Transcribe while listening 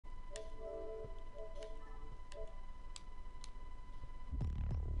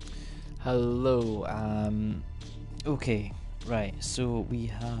Hello, okay, right, so we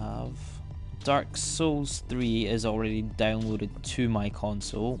have Dark Souls 3 is already downloaded to my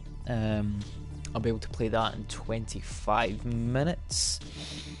console. I'll be able to play that in 25 minutes.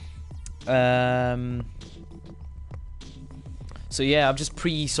 So yeah, I'm just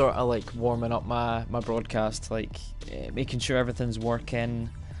sort of like warming up my broadcast, like making sure everything's working.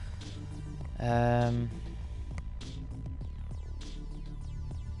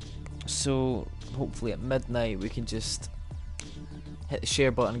 So hopefully at midnight we can just hit the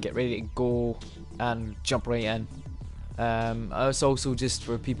share button, get ready to go, and jump right in. It's also just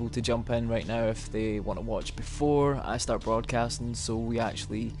for people to jump in right now if they want to watch before I start broadcasting, so we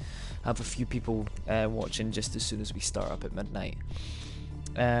actually have a few people watching just as soon as we start up at midnight.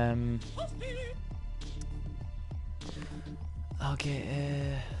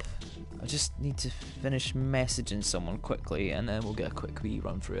 Okay, I just need to finish messaging someone quickly and then we'll get a quick wee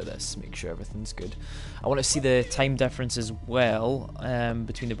run through of this, make sure everything's good. I want to see the time difference as well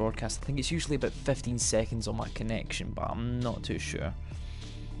between the broadcasts. I think it's usually about 15 seconds on my connection, but I'm not too sure.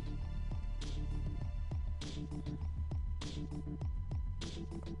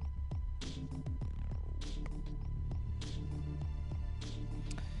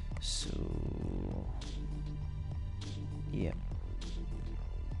 So, yeah.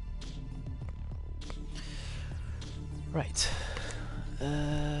 Right.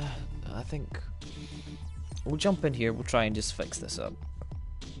 I think we'll jump in here. We'll try and just fix this up.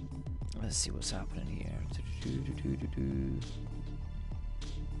 Let's see what's happening here.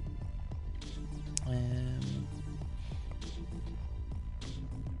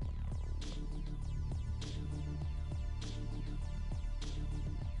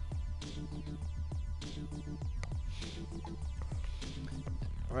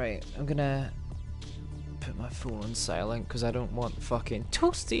 Right, I'm gonna put my phone on silent because I don't want fucking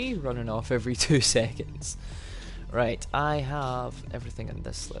Toasty running off every 2 seconds. Right, I have everything in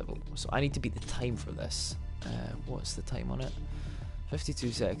this level, so I need to beat the time for this. What's the time on it?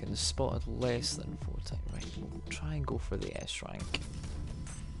 52 seconds, spotted less than 4 times. Right, we'll try and go for the S rank.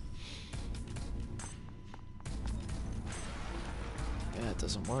 Yeah, it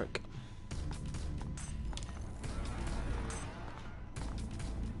doesn't work.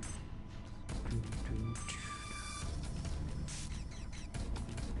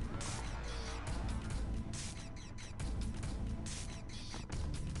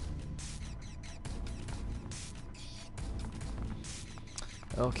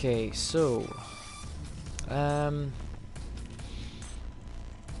 Okay, so I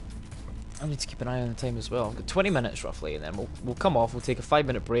need to keep an eye on the time as well. I've got 20 minutes roughly, and then we'll come off. We'll take a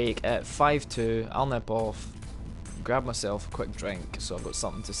 5-minute break at 5:02. I'll nip off, grab myself a quick drink, so I've got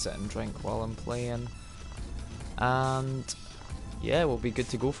something to sit and drink while I'm playing, and yeah, we'll be good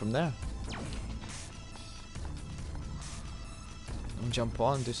to go from there. And jump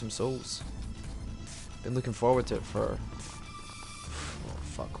on and do some souls. Been looking forward to it for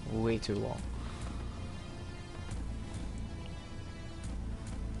way too long.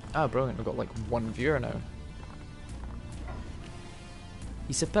 Ah, brilliant, we've got like 1 viewer now.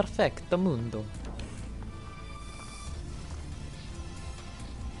 It's a perfecto mundo.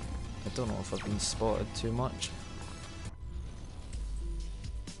 I don't know if I've been spotted too much.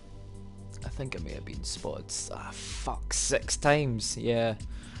 I think I may have been spotted, fuck, 6 times, yeah.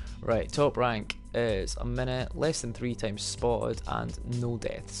 Right, top rank is a minute, less than 3 times spotted, and no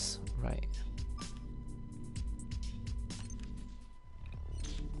deaths. Right.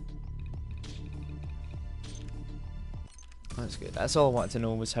 That's good. That's all I wanted to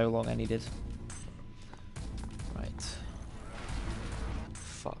know, was how long I needed. Right.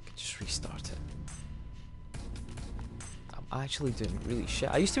 Fuck, just restart it. I'm actually doing really shit.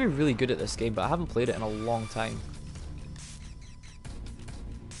 I used to be really good at this game, but I haven't played it in a long time.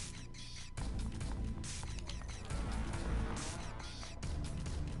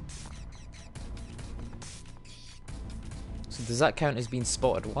 Does that count as being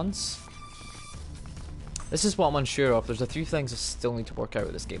spotted once? This is what I'm unsure of. There's a few things I still need to work out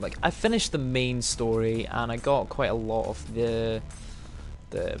with this game. Like, I finished the main story and I got quite a lot of the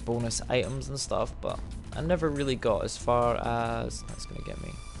bonus items and stuff, but I never really got as far as... That's gonna get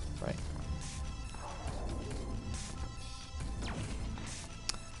me. Right.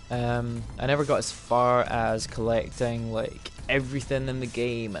 I never got as far as collecting, like, everything in the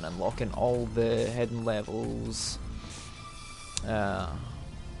game and unlocking all the hidden levels.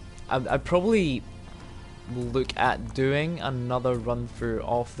 I'd probably look at doing another run through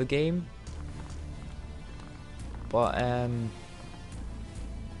of the game, but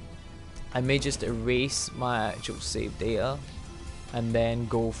I may just erase my actual save data and then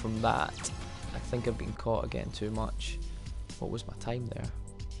go from that. I think I've been caught again too much. What was my time there?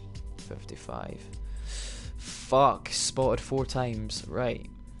 55. Fuck, spotted 4 times. Right.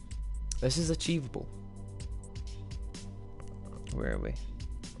 This is achievable. Where are we?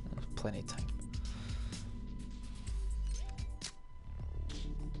 There's plenty of time.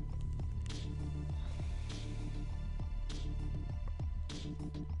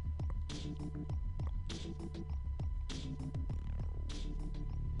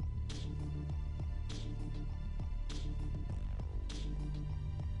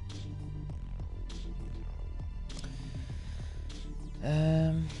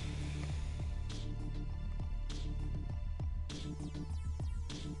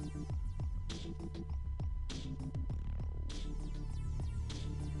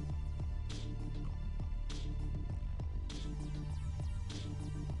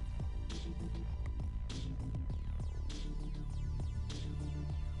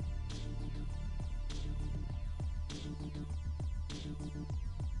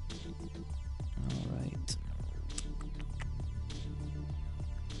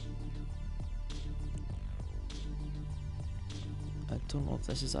 I don't know if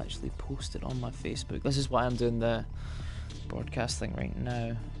this is actually posted on my Facebook. This is why I'm doing the broadcast thing right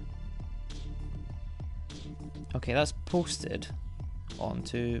now. Okay, that's posted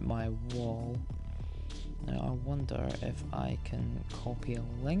onto my wall. Now I wonder if I can copy a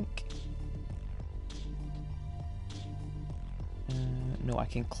link. No, I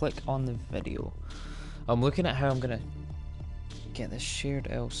can click on the video. I'm looking at how I'm gonna get this shared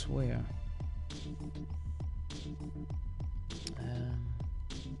elsewhere.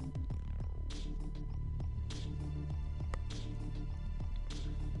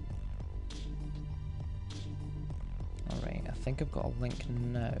 Alright, I think I've got a link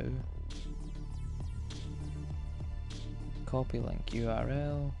now. Copy link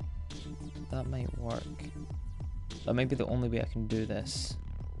URL. That might work. That might be the only way I can do this.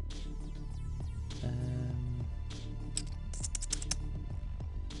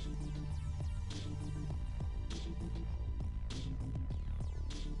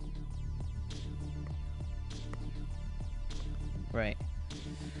 Right.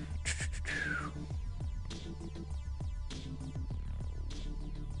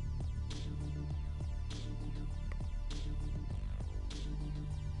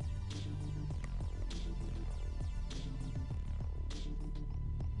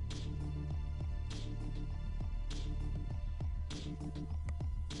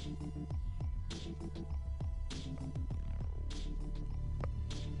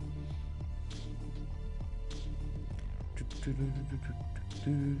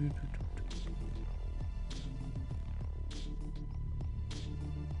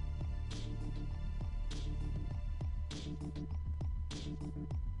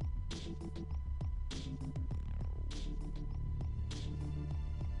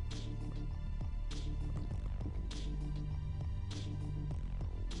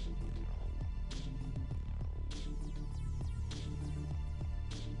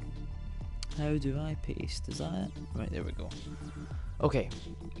 How do I paste? Is that it? Right, there we go. Okay.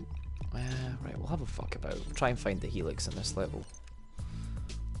 Right, we'll have a fuck about. Try and find the helix in this level.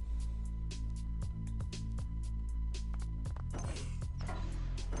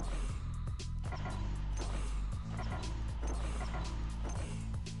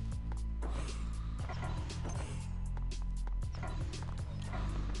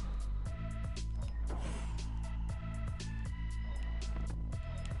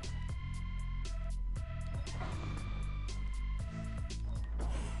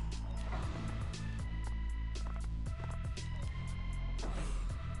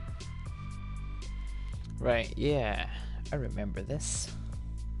 Right, yeah, I remember this.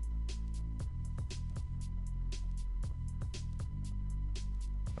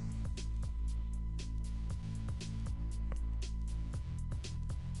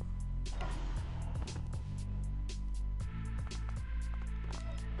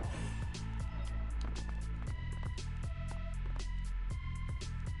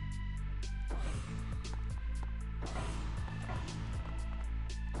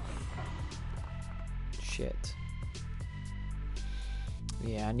 Shit.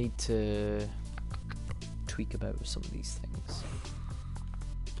 Yeah, I need to tweak about with some of these things.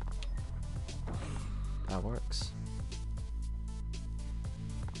 That works.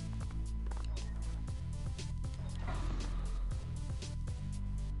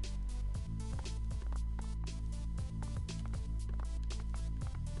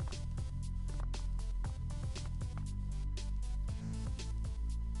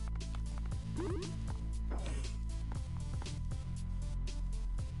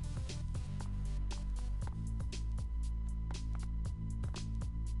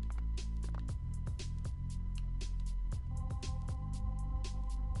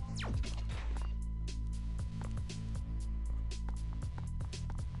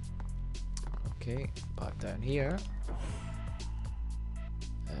 Okay, back down here.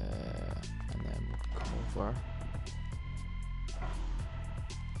 And then we'll come over.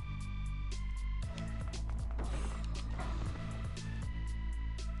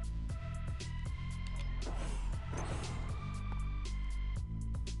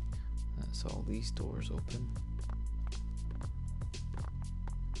 That's all these doors open.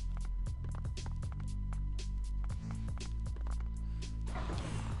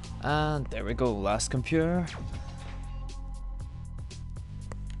 And there we go, last computer.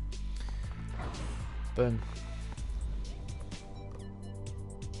 Boom.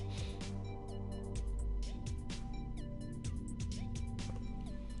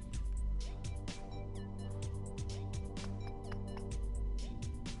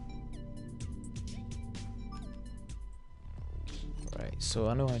 Right, so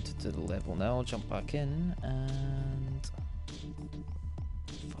I know how to do the level now. I'll jump back in and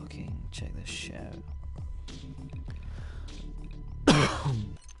fucking check this shit out.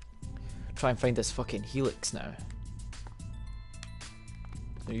 Try and find this fucking helix now.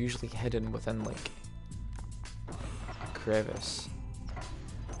 They're usually hidden within like a crevice.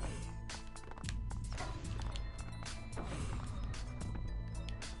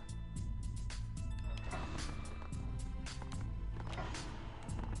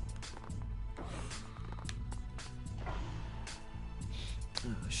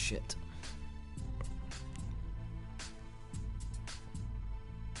 Oh shit.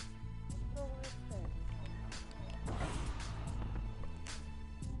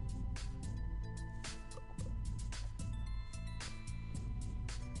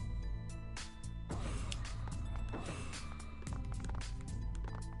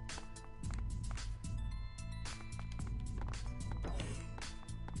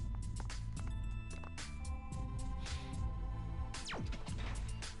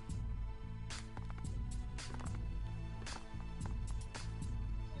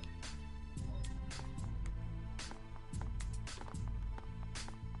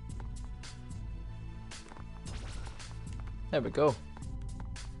 There we go.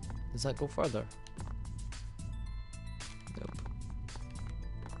 Does that go further? Nope.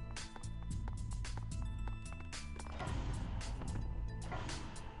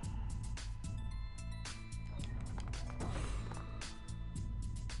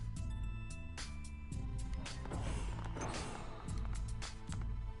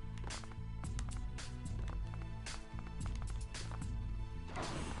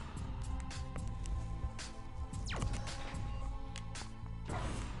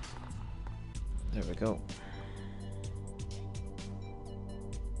 There we go.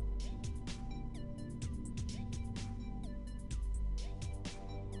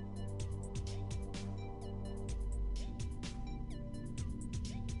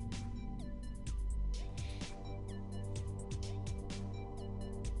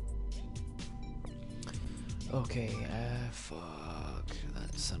 Okay, fuck.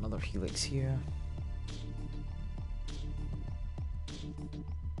 That's another helix here.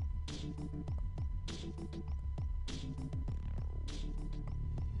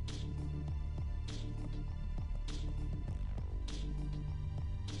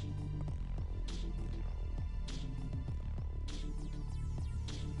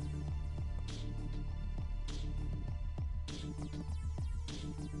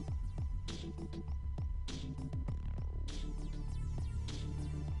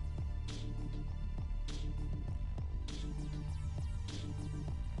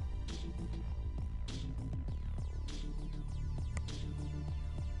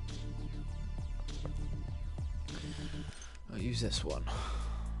 I'll use this one.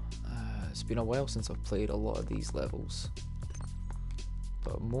 It's been a while since I've played a lot of these levels,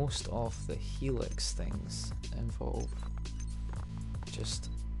 but most of the helix things involve just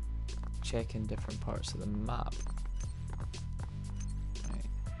checking different parts of the map. Right.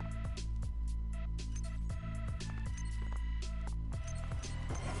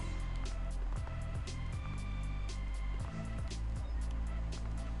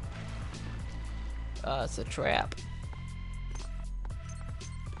 Ah, it's a trap.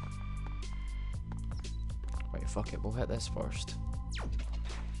 Right, fuck it, we'll hit this first.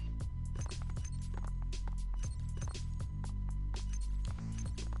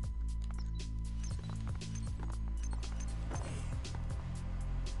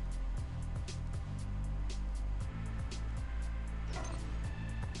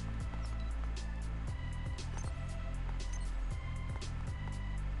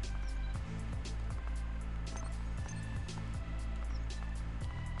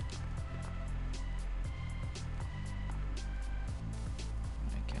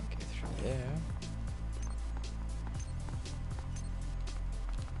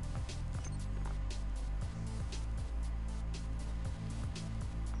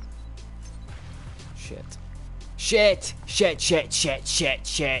 Shit. Shit! Shit, shit, shit, shit,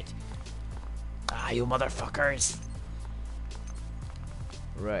 shit! Ah, you motherfuckers!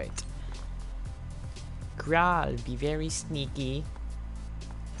 Right. Crawl, be very sneaky.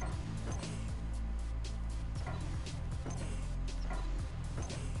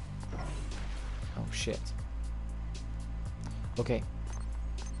 Oh shit. Okay.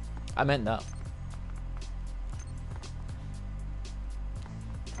 I meant that.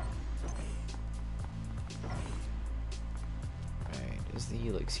 Right, is the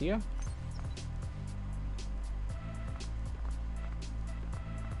helix here?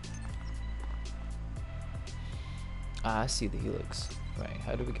 Ah, I see the helix. Right,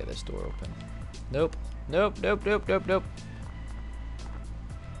 how do we get this door open? Nope. Nope, nope, nope, nope, nope.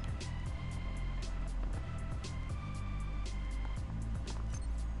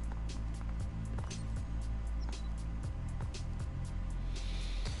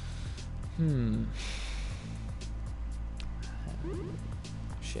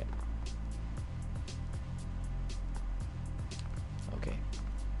 Shit. Okay.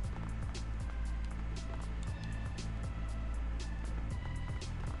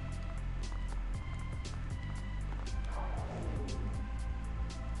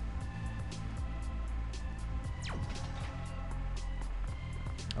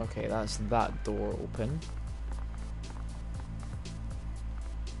 Okay, that's that door open.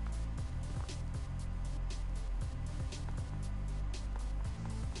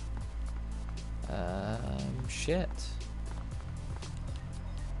 Shit.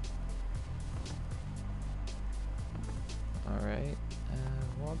 Alright.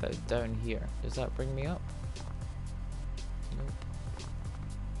 What about down here? Does that bring me up? Nope.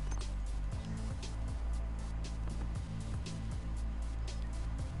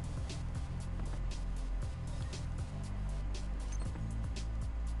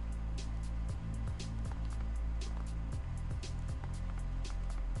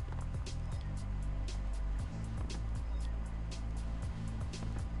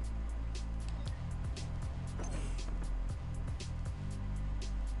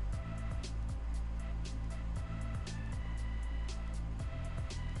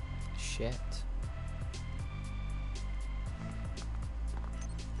 Shit.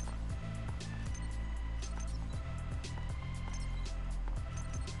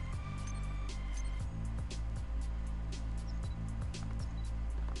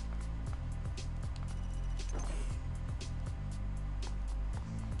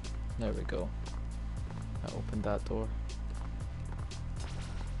 There we go. I opened that door.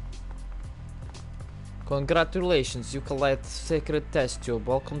 Congratulations, you collect secret test tube.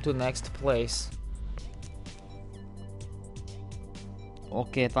 Welcome to next place.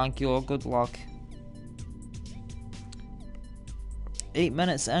 Okay, thank you. Good luck. 8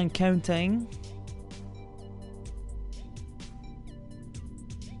 minutes and counting.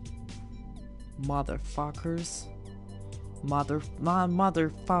 Motherfuckers.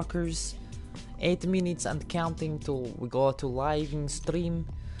 Motherfuckers. 8 minutes and counting till we go to live in stream.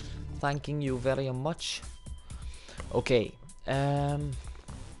 Thanking you very much. Okay.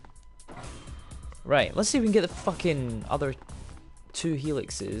 Right, let's see if we can get the fucking other 2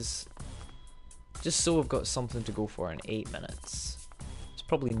 helixes. Just so we've got something to go for in 8 minutes. It's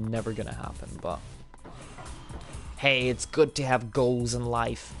probably never gonna happen, but hey, it's good to have goals in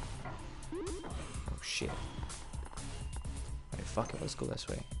life. Oh shit. Right, fuck it, let's go this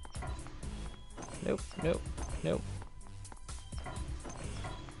way. Nope, nope, nope.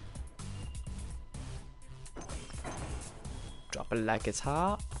 Drop it like it's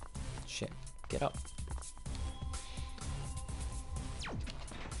hot. Shit, get up.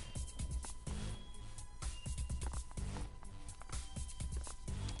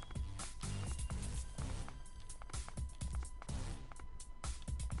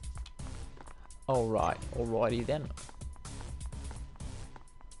 Alright, alrighty then.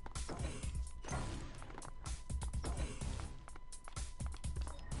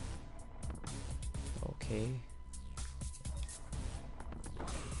 Okay.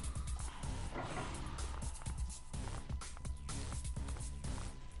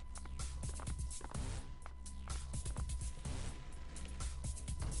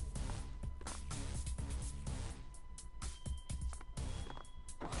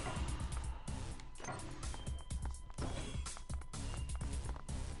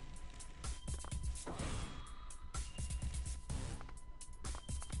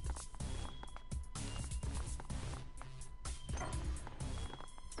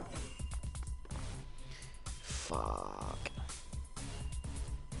 Fuck.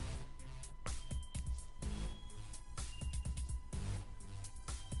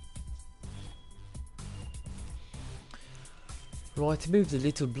 Do I want to move the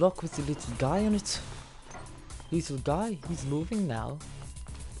little block with the little guy on it? Little guy, he's moving now.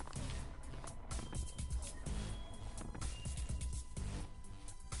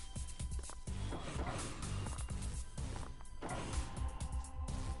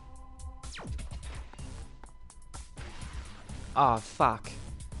 Ah, fuck.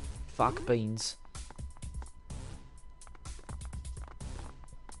 Fuck beans.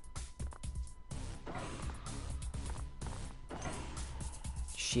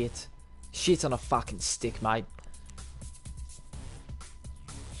 Shit. Shit on a fucking stick, mate.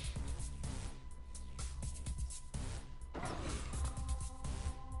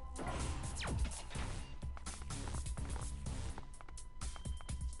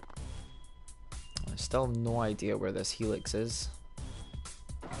 I still have no idea where this helix is.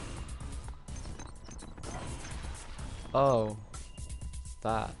 Oh.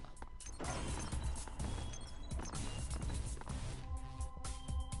 That.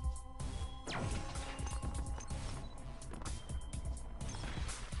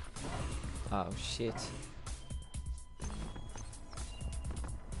 Oh shit.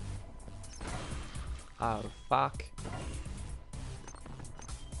 Oh fuck.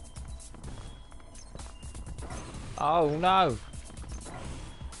 Oh no.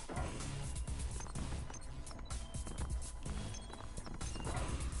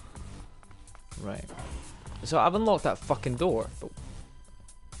 Right. So I've unlocked that fucking door, but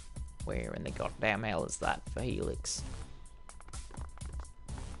where in the goddamn hell is that for helix?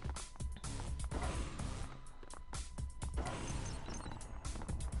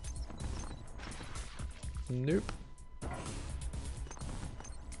 Nope.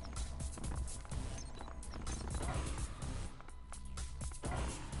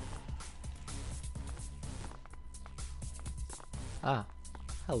 Ah,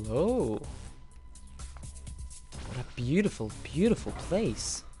 hello. What a beautiful, beautiful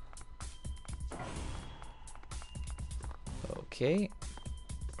place. Okay.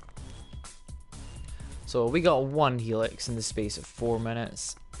 So we got one helix in the space of 4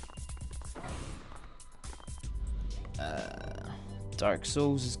 minutes. Dark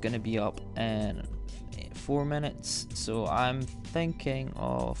Souls is going to be up in 4 minutes, so I'm thinking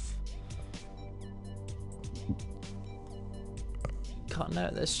of cutting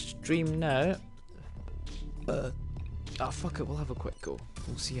out this stream now. Oh fuck it, we'll have a quick go.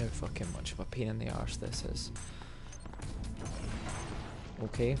 We'll see how fucking much of a pain in the arse this is.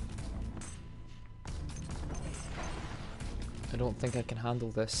 Okay. I don't think I can handle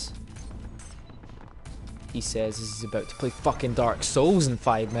this. He says he's about to play fucking Dark Souls in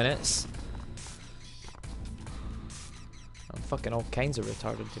 5 minutes. I'm fucking all kinds of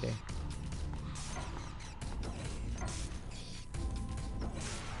retarded today.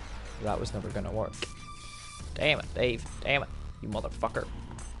 That was never gonna work. Damn it, Dave. Damn it. You motherfucker.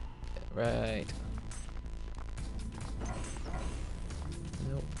 Right.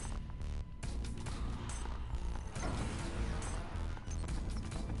 Nope.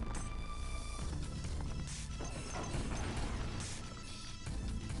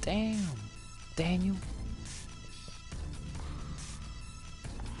 Damn. Daniel.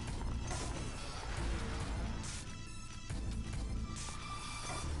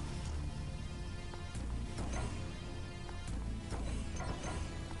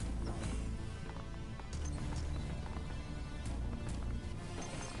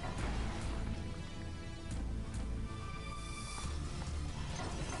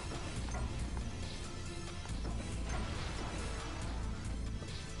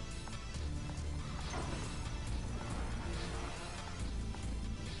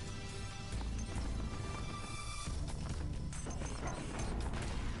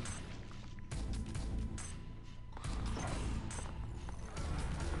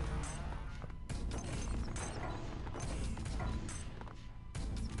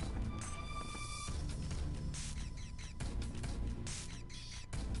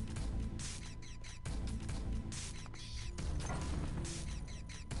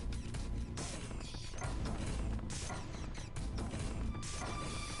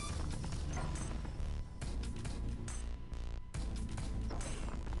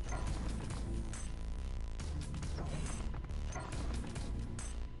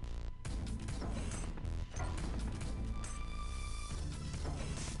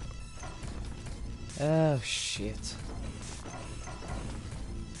 Oh shit.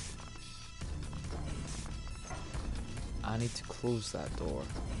 I need to close that door.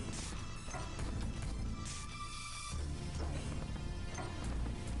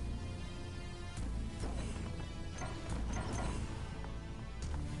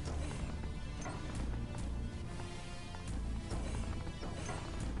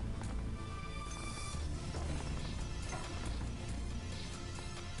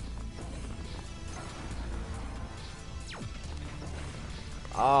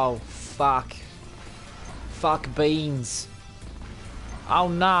 Oh, fuck. Fuck beans. Oh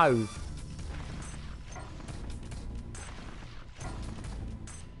no.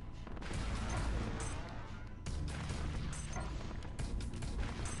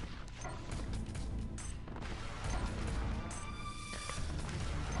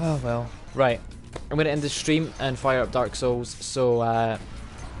 Oh well. Right. I'm going to end the stream and fire up Dark Souls, so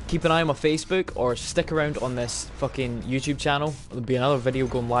keep an eye on my Facebook or stick around on this fucking YouTube channel. There'll be another video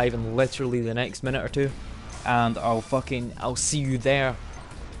going live in literally the next minute or two. And I'll see you there.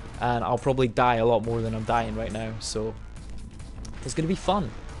 And I'll probably die a lot more than I'm dying right now, so it's going to be fun.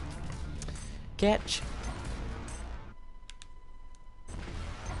 Catch